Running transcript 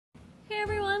Hey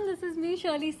everyone, this is me,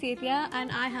 Shirley, Setia,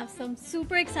 and I have some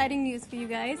super exciting news for you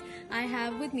guys. I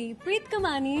have with me Prit,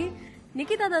 Kamani,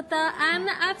 Nikita, Dutta, and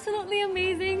absolutely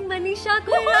amazing Manisha,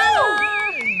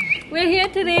 Koirala. We're here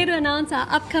today to announce our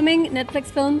upcoming Netflix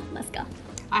film, MASKA.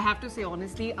 I have to say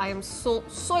honestly, I am so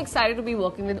excited to be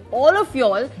working with all of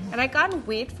y'all, and I can't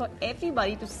wait for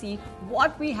everybody to see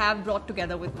what we have brought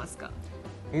together with MASKA.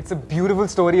 It's a beautiful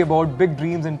story about big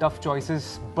dreams and tough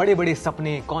choices. बड़े बड़े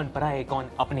सपने, कौन पराए, कौन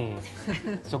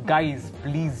अपने. So guys,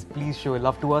 please show your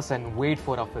love to us and wait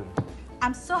for our film.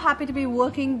 I'm so happy to be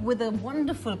working with a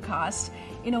wonderful cast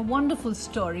in a wonderful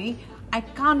story. I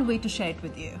can't wait to share it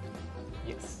with you.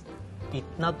 Yes.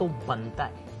 इतना तो बनता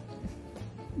है.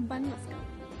 Bun MASKA.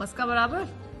 MASKA बराबर?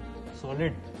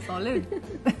 Solid. Solid.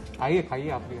 खाइए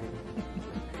आप भी आइए.